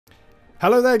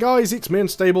Hello there guys, it's me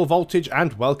Unstable Voltage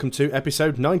and welcome to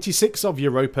episode 96 of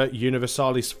Europa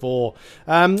Universalis IV.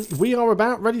 We are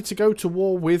about ready to go to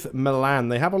war with Milan.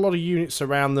 They have a lot of units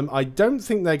around them. I don't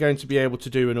think they're going to be able to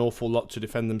do an awful lot to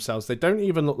defend themselves. They don't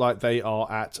even look like they are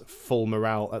at full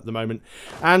morale at the moment.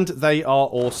 And they are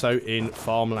also in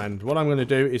farmland. What I'm going to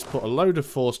do is put a load of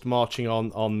forced marching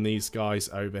on these guys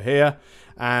over here.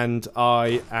 And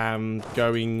I am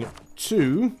going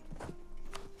to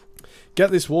get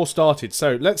this war started.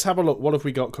 So let's have a look. What have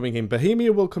we got coming in?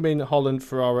 Bohemia will come in, Holland,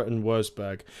 Ferrara and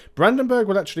Würzburg. Brandenburg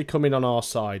will actually come in on our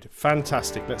side.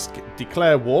 Fantastic. Let's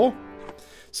declare war.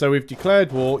 So we've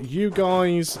declared war. You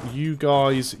guys, you're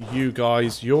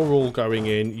all going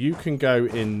in. You can go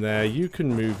in there. You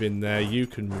can move in there. You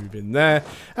can move in there.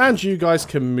 And you guys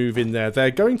can move in there.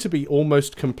 They're going to be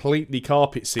almost completely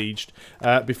carpet sieged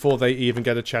before they even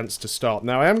get a chance to start.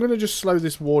 Now, I am going to just slow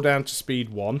this war down to speed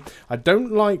 1. I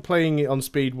don't like playing it on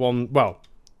speed 1. Well,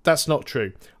 that's not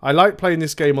true. I like playing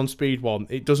this game on speed 1.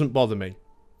 It doesn't bother me.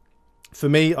 For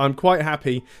me, I'm quite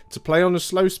happy to play on a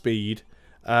slow speed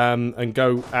and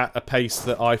go at a pace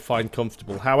that I find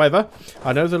comfortable. However,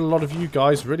 I know that a lot of you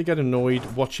guys really get annoyed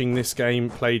watching this game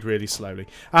played really slowly.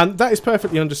 And that is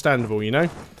perfectly understandable, you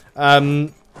know.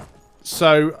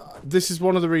 So, this is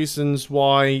one of the reasons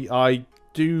why I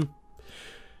do...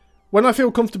 When I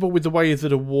feel comfortable with the way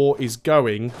that a war is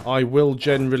going, I will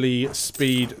generally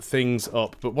speed things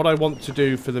up. But what I want to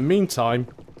do for the meantime...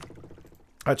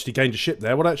 Actually gained a ship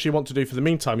there. What I actually want to do for the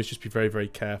meantime is just be very, very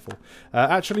careful.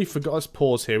 Let's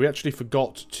pause here. We actually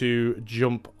forgot to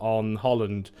jump on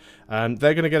Holland.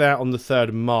 They're going to get out on the 3rd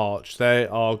of March. They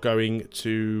are going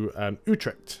to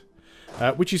Utrecht.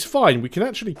 Which is fine. We can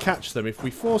actually catch them. If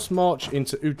we force march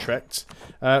into Utrecht,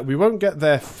 we won't get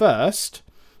there first,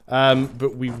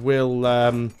 but we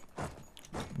will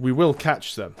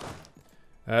catch them.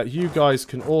 You guys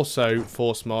can also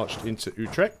force march into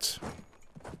Utrecht.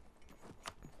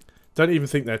 Don't even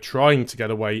think they're trying to get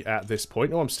away at this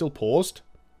point. Oh, I'm still paused.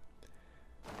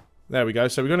 There we go.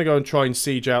 So we're going to go and try and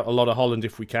siege out a lot of Holland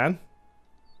if we can.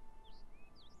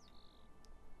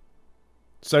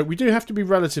 So we do have to be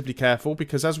relatively careful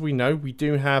because, as we know, we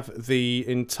do have the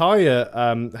entire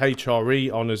HRE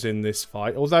honours in this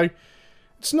fight. Although,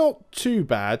 it's not too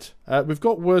bad. We've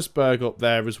got Würzburg up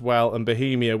there as well and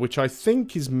Bohemia, which I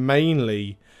think is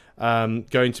mainly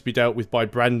going to be dealt with by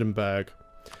Brandenburg.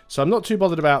 So I'm not too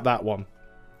bothered about that one.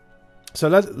 So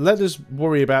let us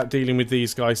worry about dealing with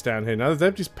these guys down here. Now,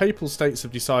 these Papal States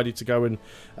have decided to go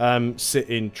and sit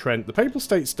in Trent. The Papal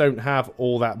States don't have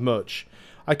all that much.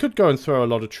 I could go and throw a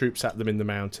lot of troops at them in the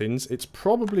mountains. It's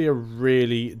probably a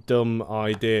really dumb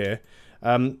idea.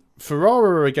 Ferrara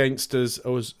are against us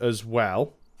as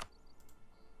well.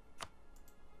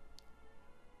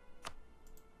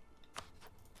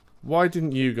 Why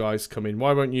didn't you guys come in?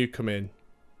 Why won't you come in?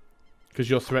 Because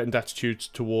your threatened attitudes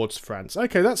towards France.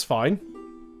 Okay, that's fine.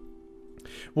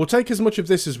 We'll take as much of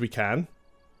this as we can.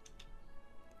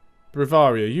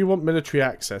 Bavaria, you want military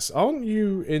access. Aren't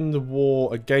you in the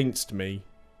war against me?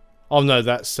 Oh no,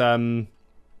 that's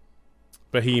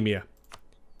Bohemia.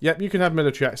 Yep, you can have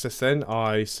military access then,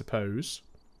 I suppose.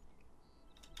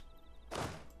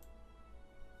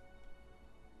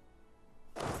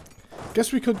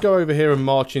 Guess we could go over here and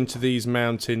march into these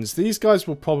mountains. These guys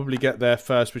will probably get there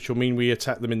first, which will mean we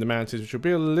attack them in the mountains, which will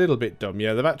be a little bit dumb.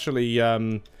 Yeah, they've actually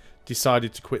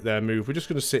decided to quit their move. We're just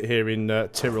going to sit here in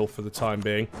Tyrol for the time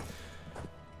being.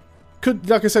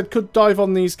 Like I said, could dive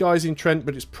on these guys in Trent,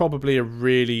 but it's probably a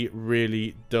really,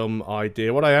 really dumb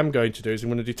idea. What I am going to do is I'm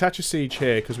going to detach a siege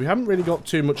here, because we haven't really got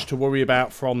too much to worry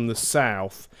about from the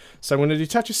south. So I'm going to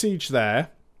detach a siege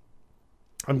there.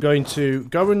 I'm going to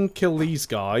go and kill these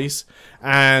guys,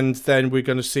 and then we're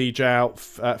going to siege out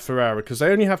Ferrara, because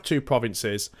they only have 2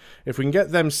 provinces. If we can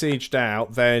get them sieged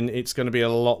out, then it's going to be a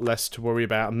lot less to worry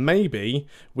about. Maybe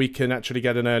we can actually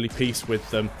get an early peace with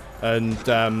them,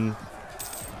 and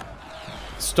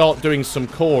start doing some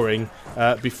coring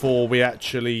before we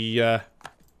actually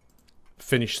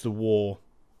finish the war.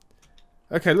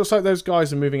 Okay, looks like those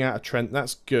guys are moving out of Trent.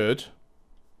 That's good.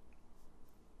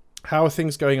 How are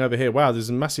things going over here? Wow,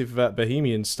 there's a massive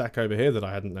Bohemian stack over here that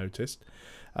I hadn't noticed.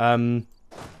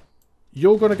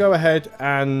 You're going to go ahead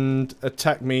and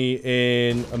attack me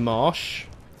in a marsh.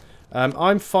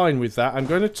 I'm fine with that. I'm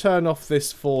going to turn off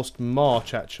this forced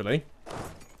march, actually.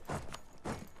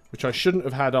 Which I shouldn't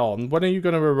have had on. When are you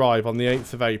going to arrive? On the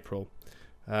 8th of April.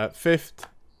 5th,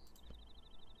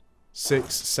 6th,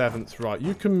 7th. Right,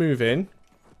 you can move in.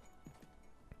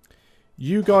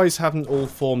 You guys haven't all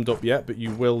formed up yet, but you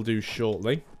will do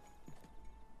shortly.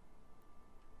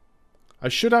 I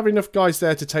should have enough guys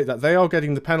there to take that. They are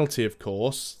getting the penalty, of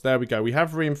course. There we go. We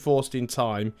have reinforced in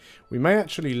time. We may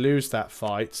actually lose that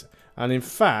fight. And in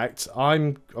fact,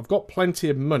 I've got plenty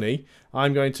of money.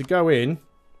 I'm going to go in.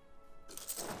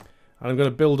 And I'm going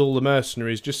to build all the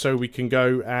mercenaries just so we can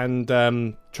go and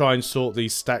try and sort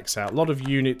these stacks out. A lot of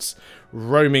units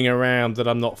roaming around that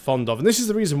I'm not fond of. And this is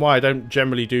the reason why I don't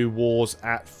generally do wars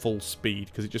at full speed,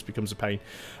 because it just becomes a pain.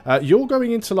 You're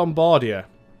going into Lombardia.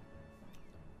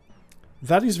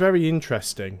 That is very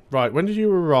interesting. Right, when did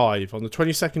you arrive? On the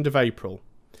 22nd of April.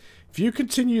 If you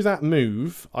continue that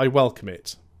move, I welcome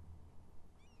it.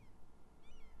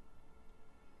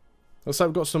 Looks like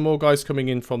we've got some more guys coming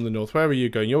in from the north. Where are you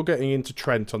going? You're getting into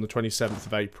Trent on the 27th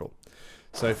of April.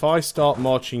 So if I start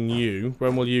marching you,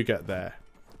 when will you get there?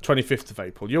 25th of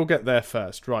April. You'll get there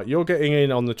first. Right, you're getting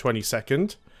in on the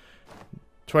 22nd.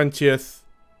 20th.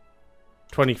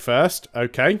 21st.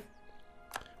 Okay.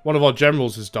 One of our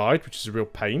generals has died, which is a real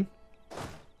pain.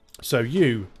 So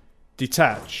you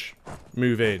detach,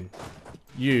 move in.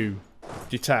 You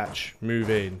detach,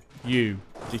 move in. You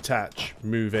detach,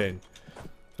 move in.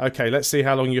 Okay, let's see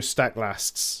how long your stack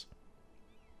lasts.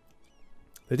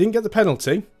 They didn't get the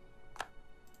penalty.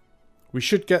 We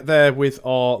should get there with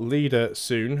our leader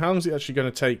soon. How long is it actually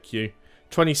going to take you?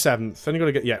 27th. Only got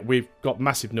to get... Yeah, we've got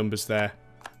massive numbers there.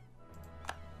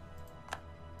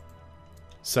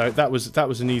 So that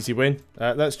was an easy win.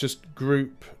 Let's just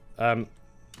group. Won't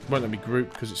let me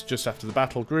group because it's just after the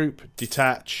battle. Group,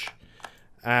 detach,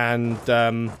 and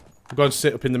we're going to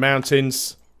sit up in the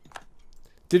mountains.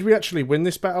 Did we actually win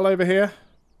this battle over here?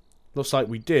 Looks like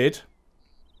we did.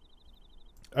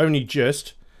 Only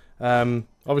just.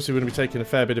 Obviously, we're going to be taking a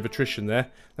fair bit of attrition there.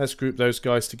 Let's group those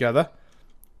guys together.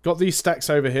 Got these stacks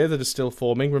over here that are still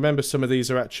forming. Remember, some of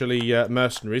these are actually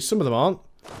mercenaries. Some of them aren't.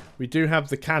 We do have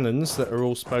the cannons that are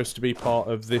all supposed to be part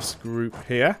of this group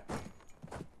here.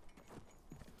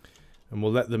 And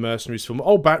we'll let the mercenaries form.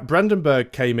 Oh,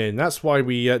 Brandenburg came in. That's why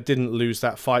we didn't lose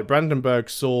that fight. Brandenburg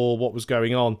saw what was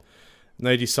going on. And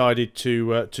they decided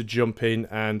to jump in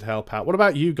and help out. What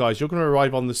about you guys? You're going to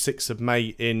arrive on the 6th of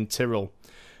May in Tyrol.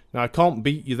 Now, I can't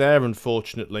beat you there,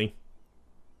 unfortunately.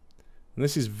 And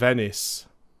this is Venice.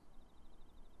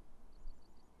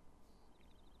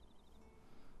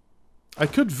 I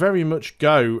could very much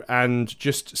go and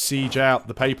just siege out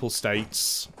the Papal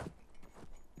States.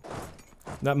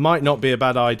 That might not be a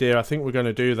bad idea. I think we're going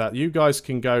to do that. You guys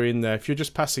can go in there. If you're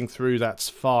just passing through, that's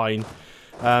fine.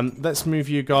 Let's move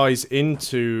you guys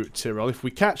into Tyrol. If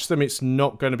we catch them, it's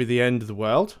not going to be the end of the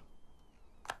world.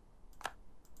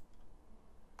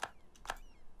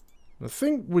 I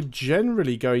think we're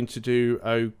generally going to do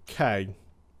okay.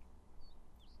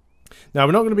 Now,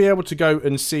 we're not going to be able to go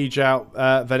and siege out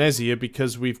Venezia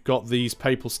because we've got these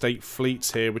Papal State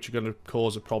fleets here, which are going to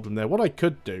cause a problem there. What I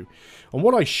could do, and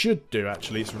what I should do,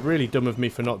 actually, it's really dumb of me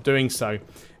for not doing so,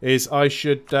 is I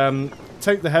should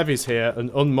take the heavies here and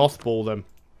unmothball them.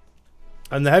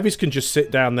 And the heavies can just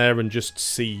sit down there and just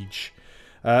siege.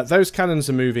 Those cannons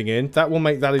are moving in. That will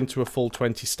make that into a full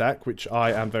 20 stack, which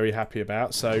I am very happy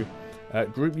about. So,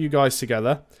 group you guys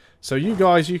together. So you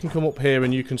guys, you can come up here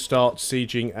and you can start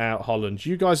sieging out Holland.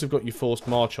 You guys have got your forced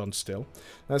march on still.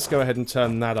 Let's go ahead and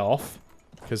turn that off,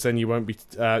 because then you won't be.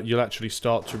 You'll actually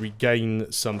start to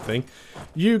regain something.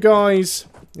 You guys,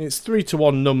 it's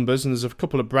 3-to-1 numbers, and there's a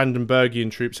couple of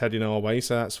Brandenburgian troops heading our way,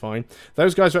 so that's fine.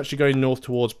 Those guys are actually going north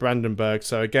towards Brandenburg,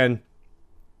 so again,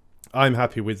 I'm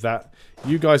happy with that.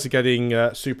 You guys are getting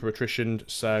super attritioned,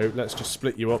 so let's just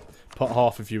split you up, put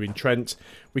half of you in Trent.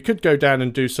 We could go down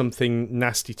and do something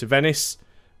nasty to Venice.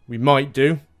 We might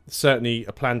do. Certainly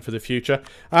a plan for the future.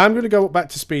 I'm going to go up back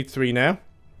to speed 3 now.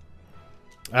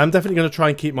 I'm definitely going to try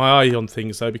and keep my eye on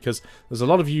things, though, because there's a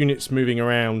lot of units moving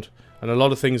around and a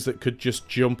lot of things that could just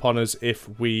jump on us if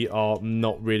we are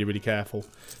not really, really careful.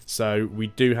 So we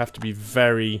do have to be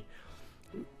very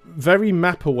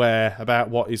map aware about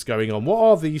what is going on. What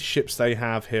are these ships they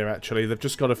have here, actually? They've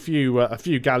just got a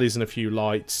few galleys and a few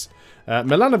lights.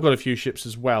 Milan have got a few ships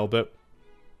as well, but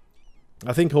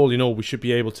I think all in all we should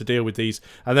be able to deal with these,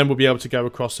 and then we'll be able to go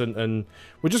across and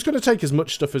we're just going to take as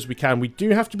much stuff as we can. We do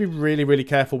have to be really, really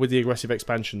careful with the aggressive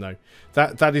expansion, though.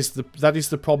 That is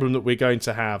the problem that we're going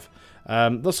to have.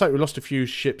 Looks like we lost a few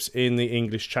ships in the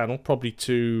English Channel, probably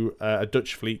to a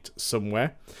Dutch fleet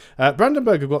somewhere.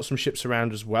 Brandenburg have got some ships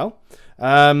around as well.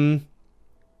 How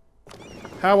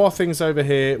are things over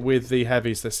here with the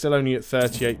heavies? They're still only at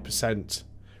 38%.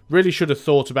 Really should have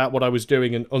thought about what I was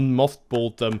doing and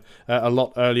unmothballed them a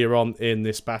lot earlier on in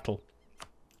this battle.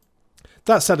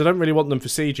 That said, I don't really want them for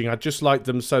sieging. I'd just like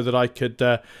them so that I could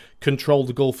control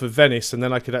the Gulf of Venice, and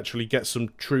then I could actually get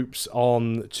some troops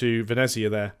on to Venezia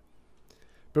there.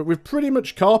 But we're pretty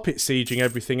much carpet sieging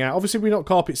everything out. Obviously, we're not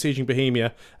carpet sieging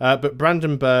Bohemia, but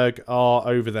Brandenburg are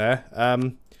over there.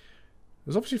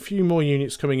 There's obviously a few more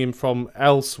units coming in from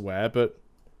elsewhere, but...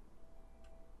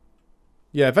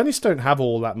 yeah, Venice don't have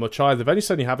all that much either.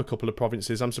 Venice only have a couple of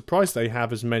provinces. I'm surprised they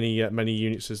have as many many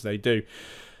units as they do.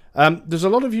 There's a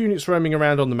lot of units roaming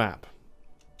around on the map.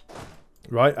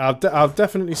 Right, I'll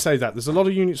definitely say that. There's a lot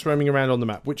of units roaming around on the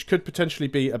map, which could potentially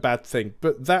be a bad thing.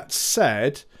 But that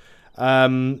said,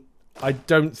 I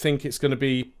don't think it's going to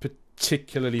be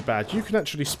particularly bad. You can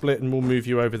actually split and we'll move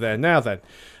you over there. Now then,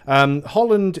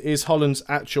 Holland is Holland's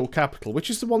actual capital, which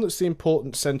is the one that's the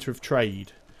important centre of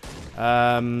trade.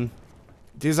 It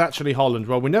is actually Holland.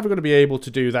 Well, we're never going to be able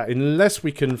to do that unless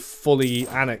we can fully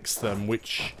annex them,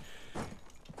 which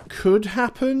could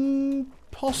happen,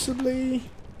 possibly.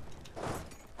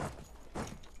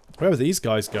 Where are these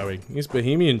guys going? These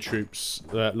Bohemian troops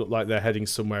look like they're heading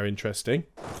somewhere interesting.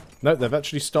 No, they've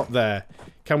actually stopped there.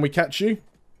 Can we catch you?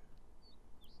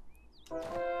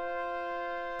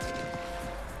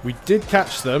 We did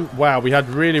catch them. Wow, we had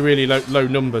really, really low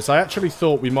numbers. I actually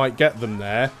thought we might get them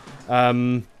there.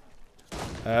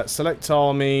 Select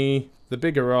army, the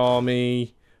bigger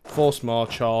army, force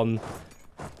march on.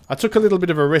 I took a little bit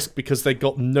of a risk because they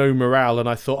got no morale, and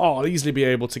I thought, oh, I'll easily be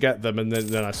able to get them, and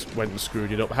then I went and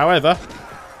screwed it up. However,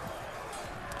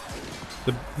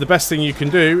 the best thing you can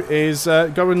do is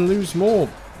go and lose more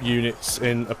units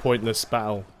in a pointless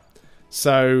battle.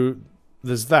 So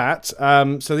there's that.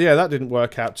 So yeah, that didn't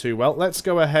work out too well. Let's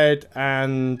go ahead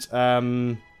and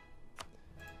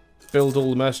build all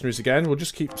the mercenaries again. We'll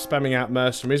just keep spamming out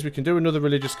mercenaries. We can do another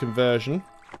religious conversion.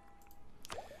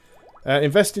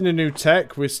 Invest in a new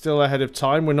tech. We're still ahead of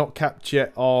time. We're not capped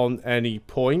yet on any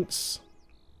points.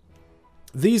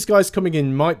 These guys coming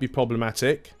in might be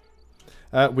problematic.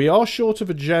 We are short of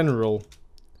a general.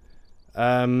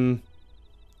 Can't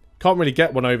really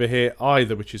get one over here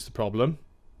either, which is the problem.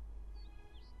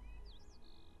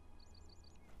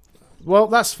 Well,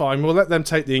 that's fine. We'll let them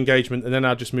take the engagement, and then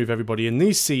I'll just move everybody in.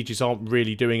 These sieges aren't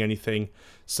really doing anything,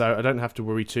 so I don't have to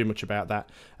worry too much about that.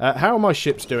 How are my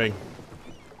ships doing?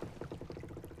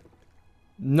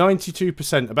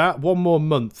 92%. About one more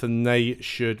month and they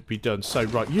should be done. So,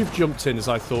 right, you've jumped in as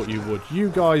I thought you would. You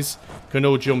guys can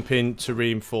all jump in to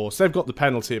reinforce. They've got the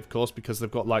penalty, of course, because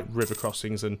they've got, like, river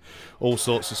crossings and all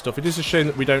sorts of stuff. It is a shame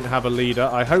that we don't have a leader.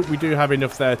 I hope we do have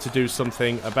enough there to do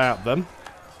something about them.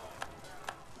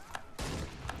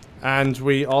 And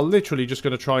we are literally just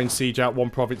going to try and siege out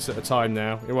one province at a time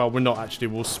now. Well, we're not actually.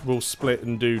 We'll split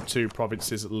and do 2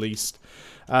 provinces at least.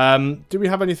 Do we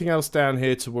have anything else down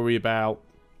here to worry about?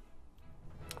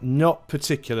 Not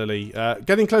particularly.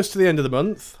 Getting close to the end of the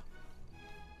month.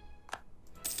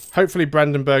 Hopefully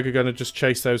Brandenburg are going to just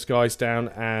chase those guys down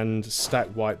and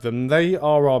stack wipe them. They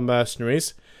are our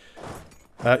mercenaries.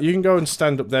 You can go and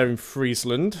stand up there in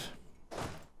Friesland.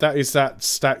 That is that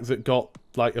stack that got,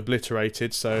 like,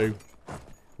 obliterated, so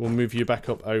we'll move you back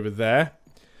up over there.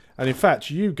 And in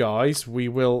fact, you guys, we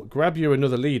will grab you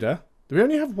another leader. Do we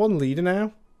only have one leader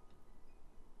now?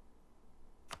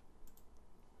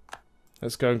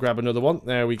 Let's go and grab another one.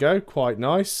 There we go. Quite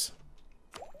nice.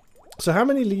 So how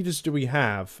many leaders do we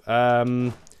have?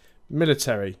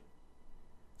 Military.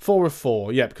 4 of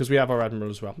 4. Yeah, because we have our admiral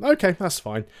as well. Okay, that's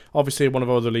fine. Obviously, one of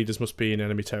our other leaders must be in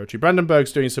enemy territory.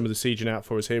 Brandenburg's doing some of the sieging out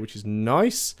for us here, which is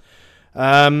nice.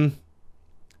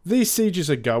 These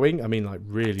sieges are going. I mean, like,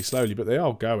 really slowly, but they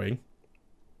are going.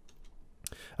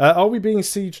 Are we being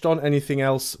sieged on anything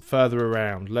else further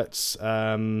around? Let's...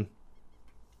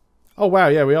 Oh, wow,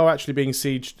 yeah, we are actually being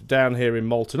sieged down here in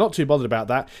Malta. Not too bothered about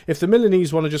that. If the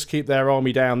Milanese want to just keep their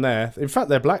army down there... In fact,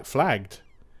 they're black-flagged,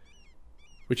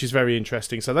 which is very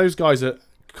interesting. So those guys are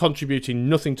contributing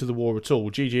nothing to the war at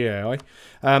all. GGAI.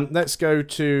 Let's go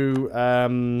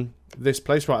to this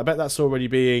place. Right, I bet that's already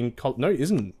being... No, it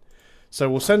isn't. So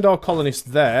we'll send our colonists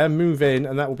there, move in,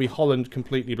 and that will be Holland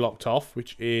completely blocked off,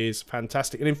 which is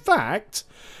fantastic. And in fact...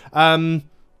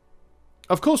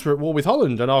 of course, we're at war with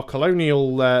Holland, and our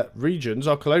colonial regions,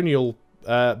 our colonial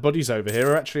buddies over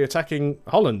here are actually attacking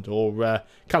Holland, or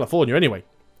California anyway.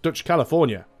 Dutch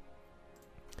California.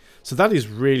 So that is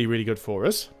really, really good for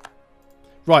us.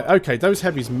 Right, okay, those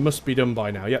heavies must be done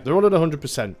by now. Yep, they're all at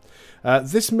 100%.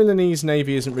 This Milanese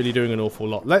navy isn't really doing an awful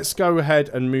lot. Let's go ahead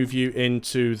and move you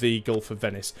into the Gulf of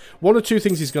Venice. One or two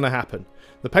things is going to happen.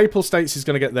 The Papal States is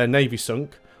going to get their navy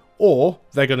sunk, or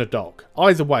they're going to dock.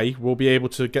 Either way, we'll be able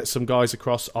to get some guys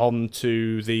across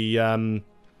onto the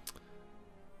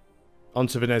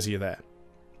onto Venezia there.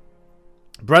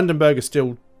 Brandenburg are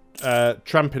still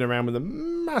tramping around with a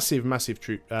massive, massive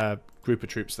group of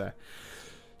troops there.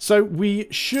 So we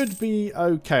should be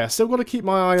okay. I still got to keep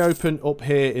my eye open up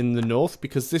here in the north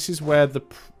because this is where the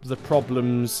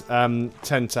problems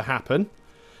tend to happen.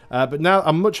 But now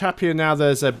I'm much happier now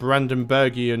there's a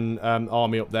Brandenburgian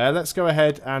army up there. Let's go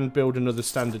ahead and build another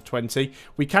standard 20.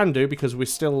 We can do because we're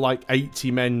still like 80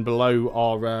 men below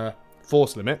our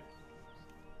force limit,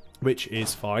 which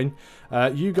is fine.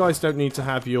 You guys don't need to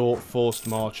have your forced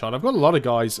march on. I've got a lot of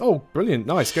guys. Oh, brilliant.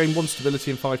 Nice. Gain 1 stability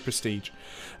and 5 prestige.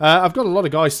 I've got a lot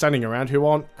of guys standing around who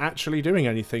aren't actually doing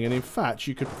anything. And in fact,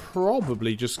 you could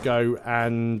probably just go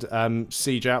and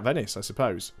siege out Venice, I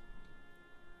suppose.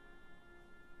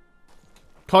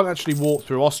 Can't actually walk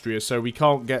through Austria, so we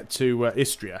can't get to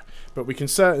Istria. But we can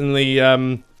certainly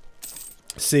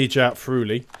siege out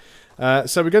Friuli.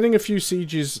 So we're getting a few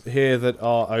sieges here that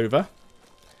are over.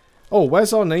 Oh,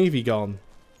 where's our navy gone?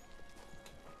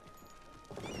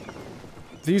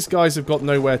 These guys have got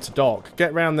nowhere to dock.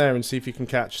 Get round there and see if you can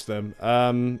catch them.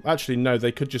 Actually, no,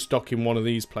 they could just dock in one of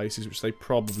these places, which they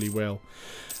probably will.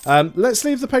 Let's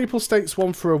leave the Papal States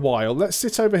one for a while. Let's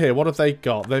sit over here. What have they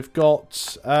got? They've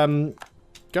got... go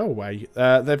away.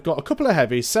 They've got a couple of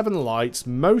heavies, 7 lights,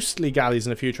 mostly galleys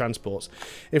and a few transports.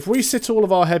 If we sit all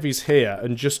of our heavies here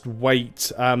and just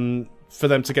wait... for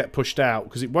them to get pushed out,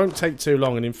 because it won't take too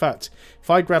long. And in fact,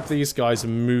 if I grab these guys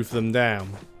and move them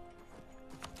down,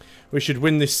 we should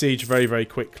win this siege very, very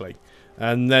quickly.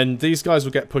 And then these guys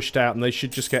will get pushed out and they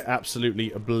should just get absolutely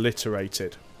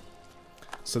obliterated.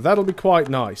 So that'll be quite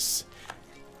nice.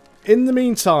 In the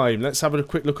meantime, let's have a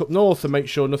quick look up north and make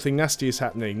sure nothing nasty is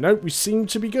happening. Nope, we seem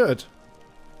to be good.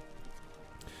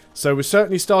 So we're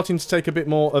certainly starting to take a bit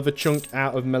more of a chunk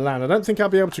out of Milan. I don't think I'll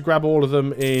be able to grab all of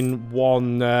them in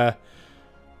one... don't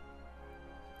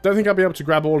think I'll be able to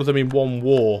grab all of them in one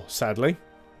war, sadly.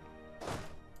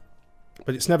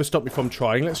 But it's never stopped me from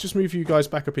trying. Let's just move you guys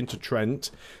back up into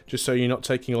Trent, just so you're not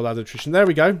taking all that attrition. There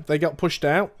we go. They got pushed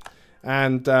out.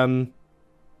 And, do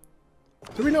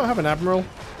we not have an admiral?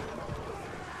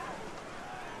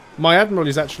 My admiral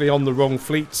is actually on the wrong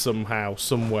fleet somehow,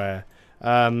 somewhere.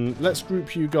 Let's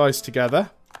group you guys together.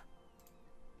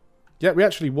 Yeah, we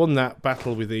actually won that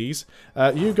battle with ease.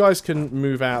 You guys can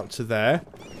move out to there.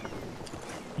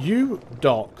 You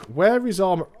dock. Where is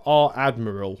our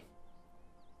admiral?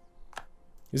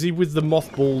 Is he with the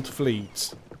mothballed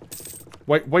fleet?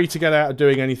 Way to get out of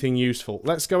doing anything useful.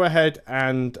 Let's go ahead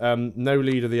and no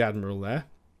lead of the admiral there.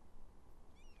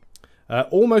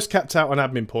 Almost capped out on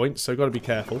admin points, so got to be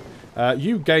careful.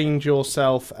 You gained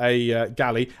yourself a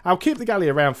galley. I'll keep the galley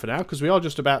around for now because we are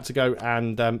just about to go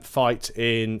and fight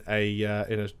in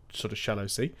a sort of shallow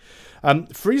sea.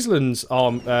 Friesland's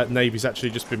navy's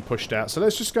actually just been pushed out, so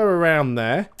let's just go around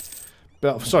there.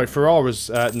 But sorry,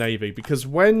 Ferrara's navy, because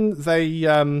when they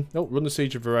run the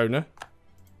siege of Verona,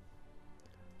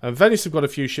 and Venice have got a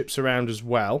few ships around as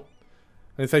well.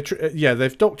 And if they, yeah,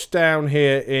 they've docked down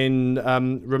here in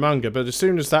Romanga, but as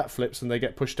soon as that flips and they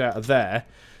get pushed out of there,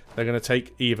 they're going to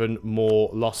take even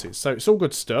more losses. So it's all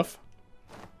good stuff.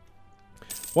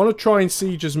 Want to try and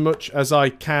siege as much as I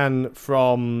can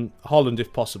from Holland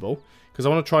if possible, because I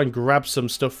want to try and grab some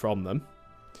stuff from them.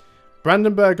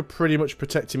 Brandenburg are pretty much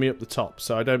protecting me up the top,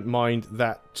 so I don't mind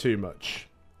that too much.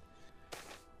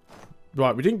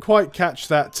 Right, we didn't quite catch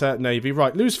that navy.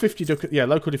 Right, lose 50 ducat. Yeah,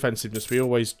 local defensiveness. We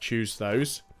always choose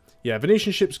those. Yeah,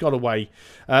 Venetian ships got away.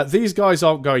 These guys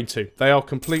aren't going to. They are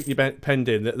completely penned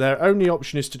in. Their only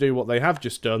option is to do what they have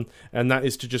just done, and that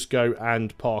is to just go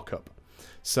and park up.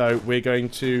 So we're going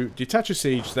to detach a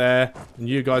siege there, and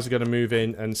you guys are going to move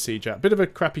in and siege out. Bit of a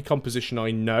crappy composition,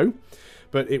 I know,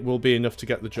 but it will be enough to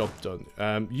get the job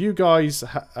done. You guys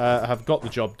have got the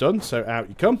job done, so out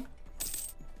you come.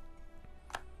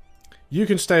 You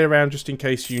can stay around just in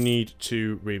case you need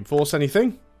to reinforce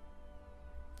anything.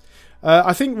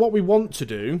 I think what we want to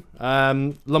do,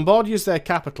 Lombardy is their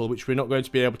capital, which we're not going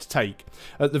to be able to take.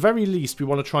 At the very least, we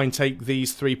want to try and take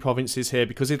these 3 provinces here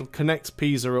because it'll connect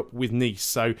Pisa up with Nice.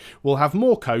 So we'll have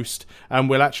more coast and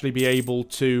we'll actually be able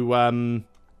to...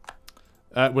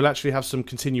 we'll actually have some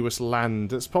continuous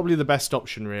land. That's probably the best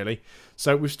option, really.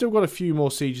 So we've still got a few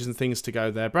more sieges and things to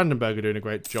go there. Brandenburg are doing a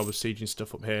great job of sieging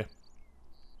stuff up here.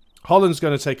 Holland's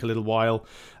going to take a little while.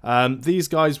 These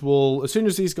guys will... As soon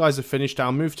as these guys are finished,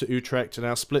 I'll move to Utrecht and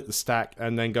I'll split the stack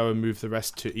and then go and move the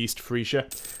rest to East Frisia.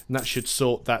 And that should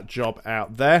sort that job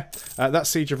out there. That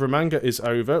siege of Romanga is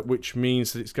over, which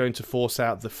means that it's going to force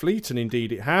out the fleet, and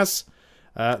indeed it has.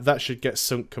 That should get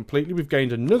sunk completely. We've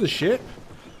gained another ship.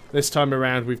 This time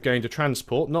around we've gained a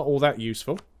transport. Not all that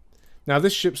useful. Now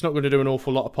this ship's not going to do an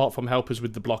awful lot apart from help us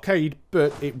with the blockade,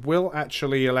 but it will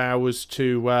actually allow us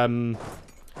to...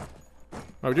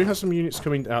 Oh, we do have some units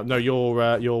coming out. No,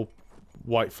 your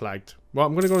white flagged. Well,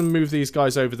 I'm going to go and move these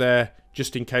guys over there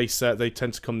just in case they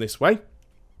tend to come this way.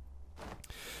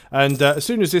 And as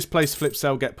soon as this place flips,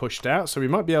 they'll get pushed out. So we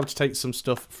might be able to take some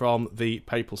stuff from the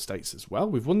Papal States as well.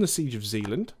 We've won the Siege of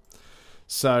Zealand.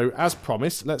 So, as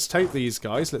promised, let's take these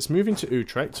guys. Let's move into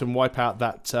Utrecht and wipe out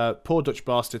that poor Dutch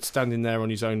bastard standing there on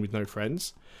his own with no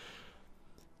friends.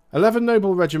 11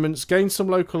 noble regiments, gain some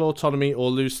local autonomy or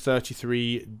lose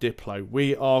 33 diplo.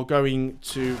 We are going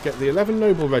to get the 11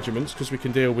 noble regiments because we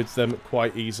can deal with them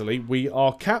quite easily. We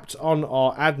are capped on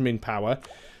our admin power.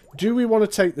 Do we want to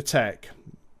take the tech?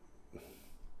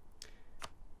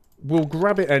 We'll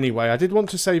grab it anyway. I did want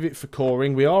to save it for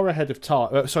coring. We are ahead of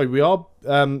time. Sorry, we are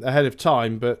ahead of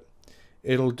time, but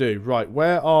it'll do. Right,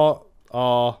 where are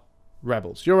our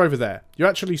rebels? You're over there. You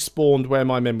actually spawned where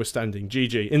my men were standing.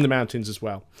 GG. In the mountains as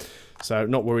well. So,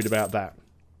 not worried about that.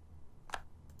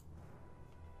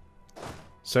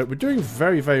 So, we're doing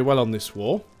very, very well on this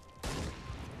war.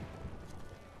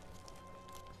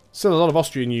 Still a lot of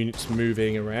Austrian units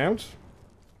moving around.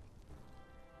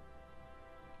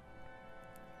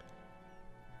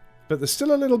 But there's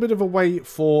still a little bit of a way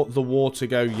for the war to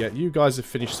go yet. You guys have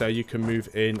finished there. You can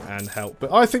move in and help.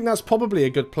 But I think that's probably a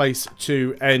good place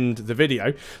to end the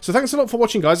video. So thanks a lot for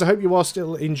watching, guys. I hope you are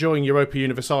still enjoying Europa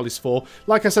Universalis 4.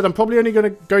 Like I said, I'm probably only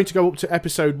going to go up to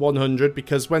episode 100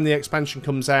 because when the expansion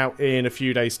comes out in a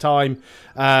few days' time,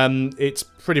 it's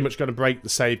pretty much going to break the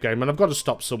save game. And I've got to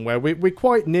stop somewhere. We're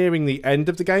quite nearing the end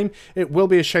of the game. It will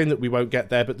be a shame that we won't get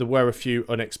there, but there were a few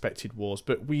unexpected wars.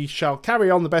 But we shall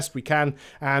carry on the best we can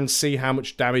and see how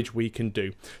much damage we can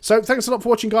do. So thanks a lot for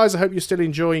watching, guys. I hope you're still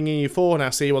enjoying EU4 and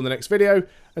I'll see you on the next video.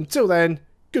 Until then,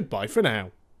 goodbye for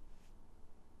now.